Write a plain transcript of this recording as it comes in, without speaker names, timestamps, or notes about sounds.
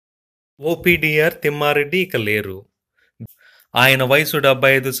ఓపీడీఆర్ తిమ్మారెడ్డి ఇక లేరు. ఆయన వయసు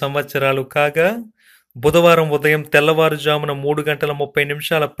 75 సంవత్సరాలు కాగా బుధవారం ఉదయం తెల్లవారుజామున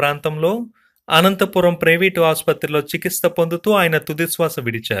 3:30 ప్రాంతంలో అనంతపురం ప్రైవేటు ఆసుపత్రిలో చికిత్స పొందుతూ ఆయన తుదిశ్వాస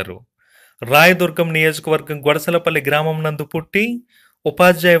విడిచారు. రాయదుర్గం నియోజకవర్గం గొడసలపల్లి గ్రామం నందు పుట్టి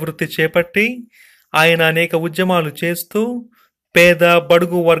ఉపాధ్యాయ వృత్తి చేపట్టి ఆయన అనేక ఉద్యమాలు చేస్తూ పేద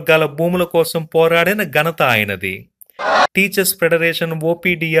బడుగు వర్గాల భూముల కోసం పోరాడిన ఘనత ఆయనది. టీచర్స్ ఫెడరేషన్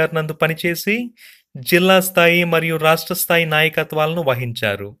ఓపీడీఆర్ నందు పనిచేసి జిల్లా స్థాయి మరియు రాష్ట్ర స్థాయి నాయకత్వాలను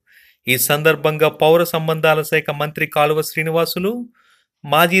వహించారు. ఈ సందర్భంగా పౌర సంబంధాల శాఖ మంత్రి కాలువ శ్రీనివాసులు,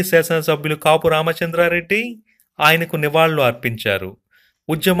 మాజీ శాసనసభ్యులు కాపు రామచంద్రారెడ్డి ఆయనకు నివాళులు అర్పించారు.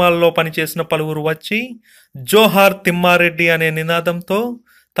 ఉద్యమాల్లో పనిచేసిన పలువురు వచ్చి జోహార్ తిమ్మారెడ్డి అనే నినాదంతో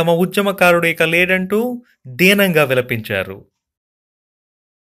తమ ఉద్యమకారుడు ఇక లేడంటూ దీనంగా విలపించారు.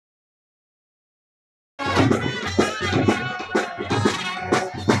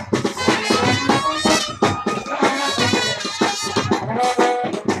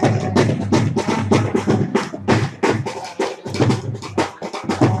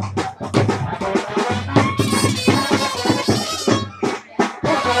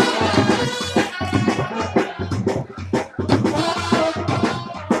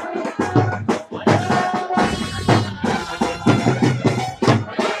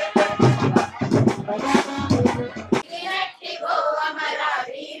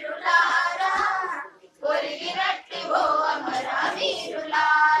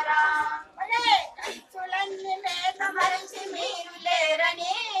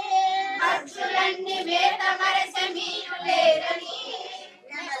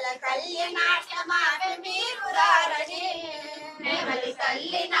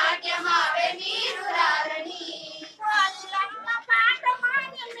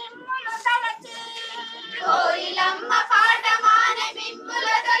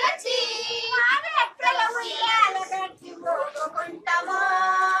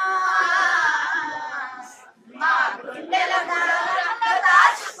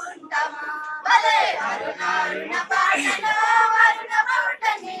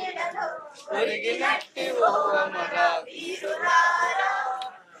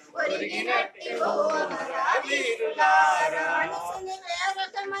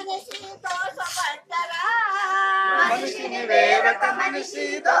 మనిషిని వేరొక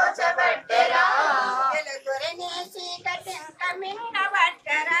మనిషితో